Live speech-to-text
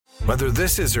Whether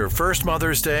this is her first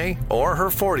Mother's Day or her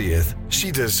 40th, she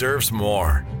deserves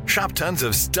more. Shop tons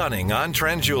of stunning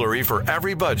on-trend jewelry for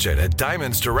every budget at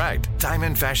Diamonds Direct.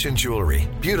 Diamond fashion jewelry,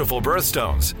 beautiful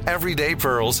birthstones, everyday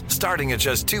pearls starting at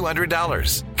just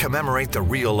 $200. Commemorate the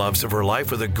real loves of her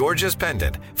life with a gorgeous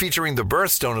pendant featuring the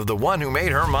birthstone of the one who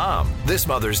made her mom. This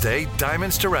Mother's Day,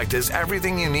 Diamonds Direct is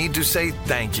everything you need to say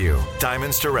thank you.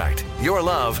 Diamonds Direct. Your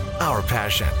love, our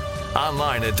passion.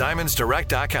 Online at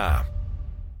diamondsdirect.com.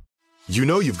 You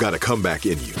know you've got a comeback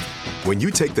in you. When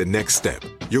you take the next step,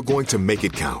 you're going to make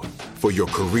it count. For your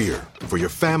career, for your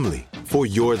family, for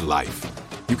your life.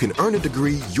 You can earn a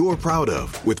degree you're proud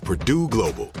of with Purdue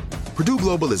Global. Purdue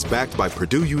Global is backed by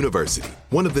Purdue University,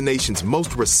 one of the nation's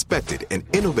most respected and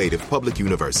innovative public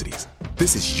universities.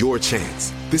 This is your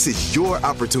chance. This is your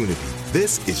opportunity.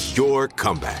 This is your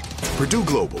comeback. Purdue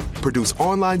Global, Purdue's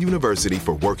online university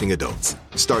for working adults.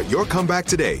 Start your comeback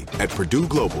today at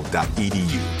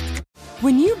purdueglobal.edu.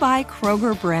 When you buy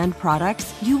Kroger brand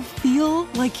products, you feel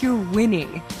like you're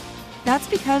winning. That's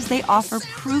because they offer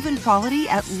proven quality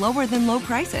at lower than low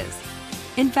prices.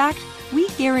 In fact, we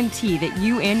guarantee that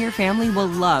you and your family will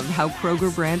love how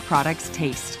Kroger brand products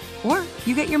taste, or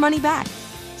you get your money back.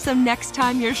 So next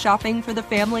time you're shopping for the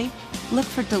family, look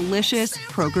for delicious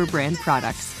Kroger brand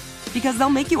products, because they'll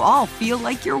make you all feel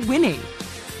like you're winning.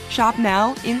 Shop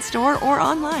now, in-store, or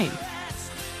online.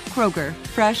 Kroger,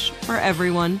 fresh for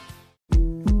everyone.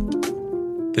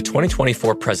 The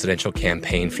 2024 presidential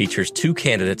campaign features two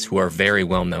candidates who are very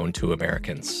well known to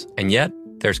Americans. And yet,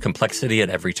 there's complexity at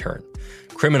every turn.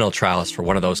 Criminal trials for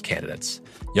one of those candidates.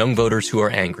 Young voters who are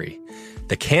angry.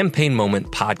 The Campaign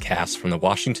Moment podcast from the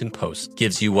Washington Post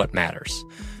gives you what matters.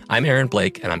 I'm Aaron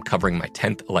Blake, and I'm covering my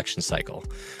 10th election cycle.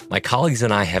 My colleagues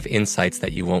and I have insights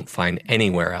that you won't find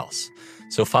anywhere else.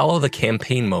 So follow The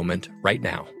Campaign Moment right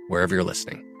now, wherever you're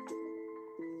listening.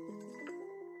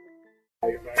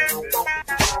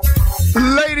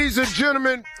 Ladies and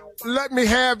gentlemen, let me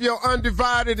have your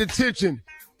undivided attention.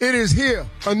 It is here,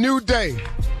 a new day.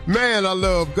 Man, I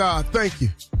love God. Thank you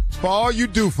for all you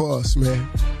do for us, man.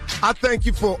 I thank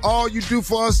you for all you do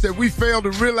for us that we fail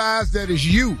to realize that it's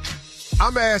you.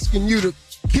 I'm asking you to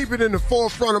keep it in the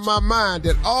forefront of my mind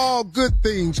that all good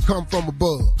things come from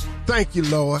above. Thank you,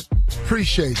 Lord.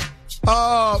 Appreciate it.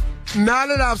 Now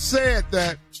that I've said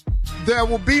that, there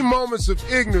will be moments of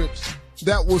ignorance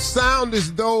that will sound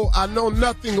as though I know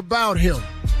nothing about him.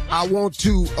 I want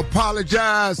to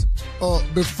apologize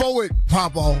before it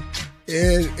pop off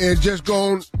and just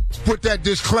go and put that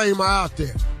disclaimer out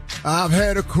there. I've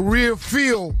had a career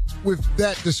filled with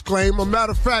that disclaimer.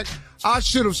 Matter of fact, I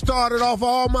should have started off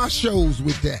all my shows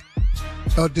with that,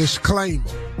 a disclaimer,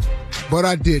 but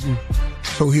I didn't.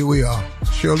 So here we are.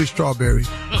 Shirley Strawberry,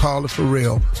 Carla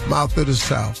Farrell, Mouth of the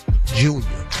South, Junior.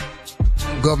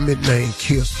 Government name,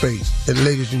 Kill Space. And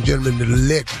ladies and gentlemen, the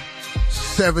legend,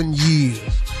 7 years,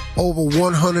 over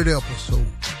 100 episodes.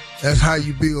 That's how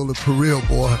you build a career,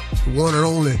 boy. The one and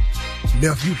only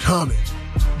Nephew Tommy.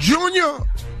 Junior!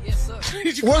 Yes, sir.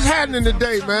 What's happening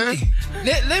today, man?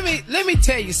 Let me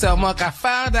tell you something, Mark. I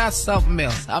found out something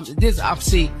else. I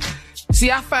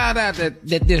found out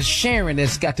that there's sharing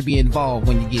that's got to be involved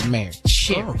when you get married.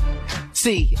 Sharing. Oh.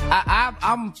 See,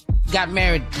 I'm got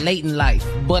married late in life,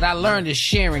 but I learned there's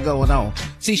sharing going on.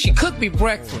 See, she cooked me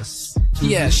breakfast.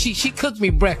 Yeah, she cooked me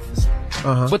breakfast.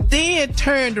 But then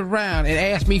turned around and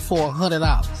asked me for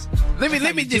 $100.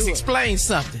 Let me just explain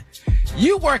something.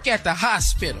 You work at the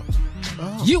hospital.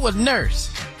 Oh. You a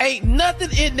nurse. Ain't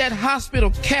nothing in that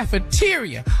hospital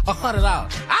cafeteria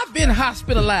 $100. I've been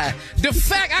hospitalized. The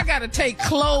fact I gotta take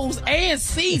clothes and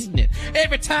seasoning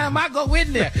every time I go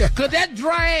in there, cause that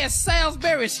dry ass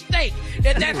Salisbury steak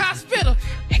at that hospital,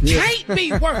 it can't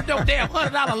be worth no damn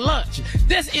 $100 lunch.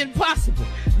 That's impossible.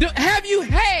 Have you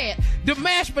had the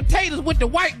mashed potatoes with the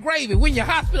white gravy when you're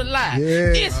hospitalized?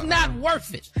 Yeah. It's not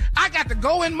worth it. I got to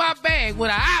go in my bag with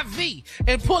an IV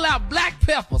and pull out black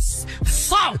peppers,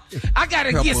 salt. I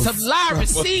gotta get some Lyra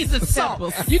seasoned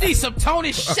salt. You need some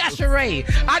Tony Chachere.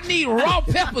 I need raw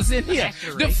peppers in here.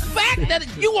 The fact that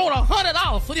you want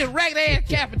 $100 for this ragged ass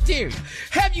cafeteria.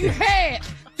 Have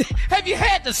you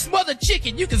had the smothered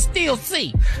chicken you can still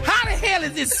see? How the hell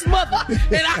is it smothered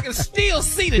and I can still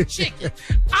see the chicken?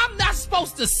 I'm not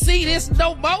supposed to see this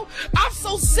no more. I'm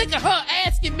so sick of her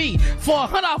asking me for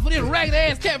 $100 for this ragged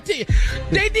ass cafeteria.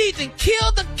 They need to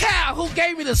kill the cow who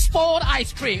gave me the spoiled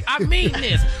ice cream. I mean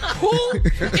this. Who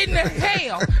in the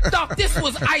hell thought this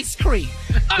was ice cream?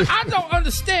 I don't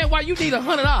understand why you need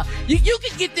 $100. You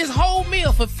can get this whole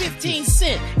meal for 15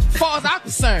 cents as far as I'm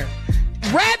concerned.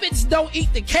 Rabbits don't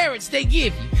eat the carrots they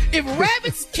give you. If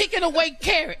rabbits kicking away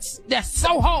carrots, that's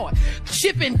so hard.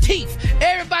 Chipping teeth.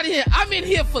 Everybody here, I'm in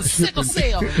here for sickle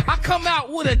cell. I come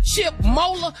out with a chipped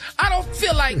molar. I don't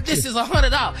feel like this is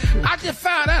 $100. I just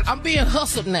found out I'm being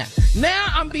hustled now. Now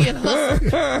I'm being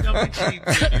hustled. Don't be cheap,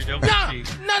 Junior. Don't be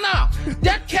cheap. No.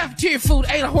 That cafeteria food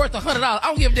ain't worth $100. I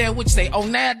don't give a damn what you say.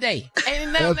 On that day.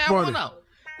 Ain't now funny. No,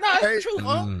 it's true,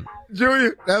 huh?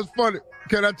 Junior, that's funny.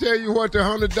 Can I tell you what the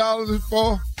 $100 is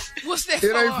for? What's that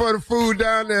It for? ain't for the food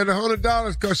down there. The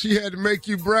 $100 because she had to make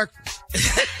you breakfast.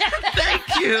 Thank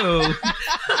you.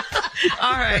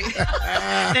 All right.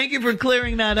 Thank you for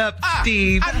clearing that up,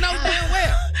 Steve. I know damn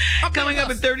well. Coming up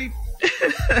at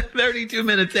 32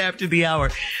 minutes after the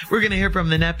hour, we're going to hear from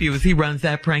the nephew as he runs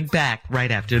that prank back right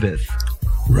after this.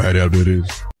 Right after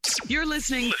this. You're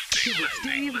listening to the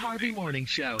Steve Harvey Morning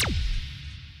Show.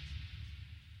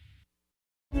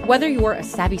 Whether you're a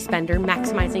savvy spender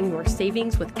maximizing your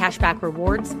savings with cashback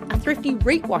rewards, a thrifty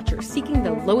rate watcher seeking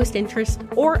the lowest interest,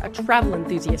 or a travel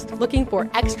enthusiast looking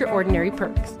for extraordinary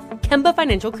perks, Kemba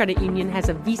Financial Credit Union has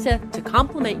a visa to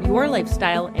complement your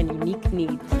lifestyle and unique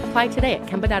needs. Apply today at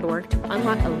Kemba.org to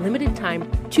unlock a limited time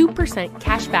 2%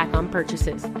 cash back on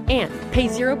purchases and pay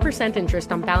 0% interest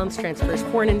on balance transfers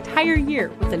for an entire year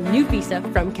with a new visa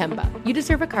from Kemba. You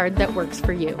deserve a card that works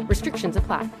for you. Restrictions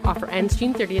apply. Offer ends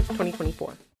June 30th,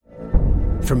 2024.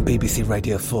 From BBC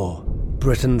Radio 4,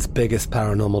 Britain's biggest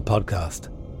paranormal podcast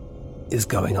is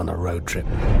going on a road trip.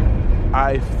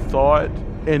 I thought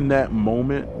in that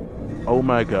moment, oh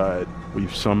my God,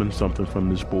 we've summoned something from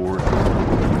this board.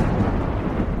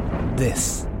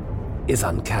 This is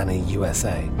Uncanny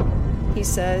USA. He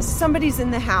says, somebody's in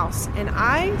the house, and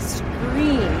I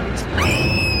screamed.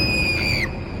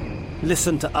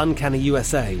 Listen to Uncanny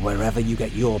USA wherever you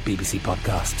get your BBC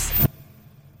podcasts,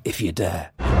 if you dare.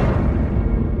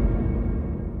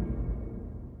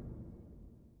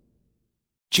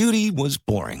 Judy was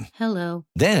boring. Hello.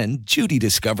 Then Judy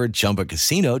discovered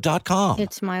ChumbaCasino.com.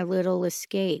 It's my little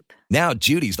escape. Now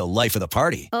Judy's the life of the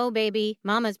party. Oh, baby,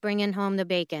 mama's bringing home the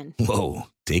bacon. Whoa,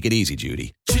 take it easy,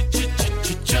 Judy.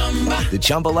 The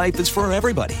Chumba life is for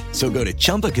everybody. So go to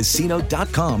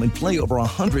ChumbaCasino.com and play over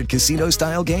 100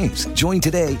 casino-style games. Join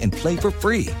today and play for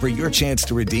free for your chance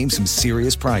to redeem some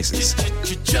serious prizes.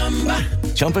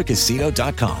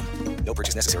 ChumbaCasino.com. No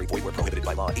purchase necessary. Void where prohibited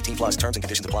by law. 18 plus terms and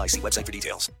conditions apply. See website for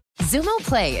details. Xumo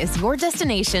Play is your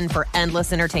destination for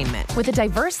endless entertainment. With a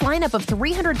diverse lineup of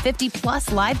 350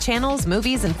 plus live channels,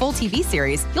 movies, and full TV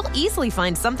series, you'll easily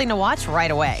find something to watch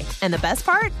right away. And the best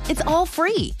part? It's all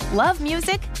free. Love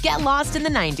music? Get lost in the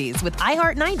 90s with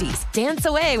iHeart 90s, dance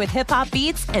away with hip-hop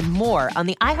beats, and more on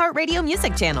the iHeartRadio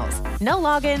music channels. No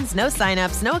logins, no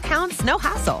signups, no accounts, no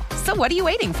hassle. So what are you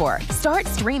waiting for? Start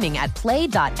streaming at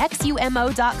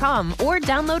play.xumo.com or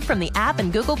download from the app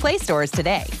and Google Play stores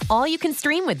today. All you can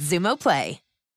stream with Xumo Play.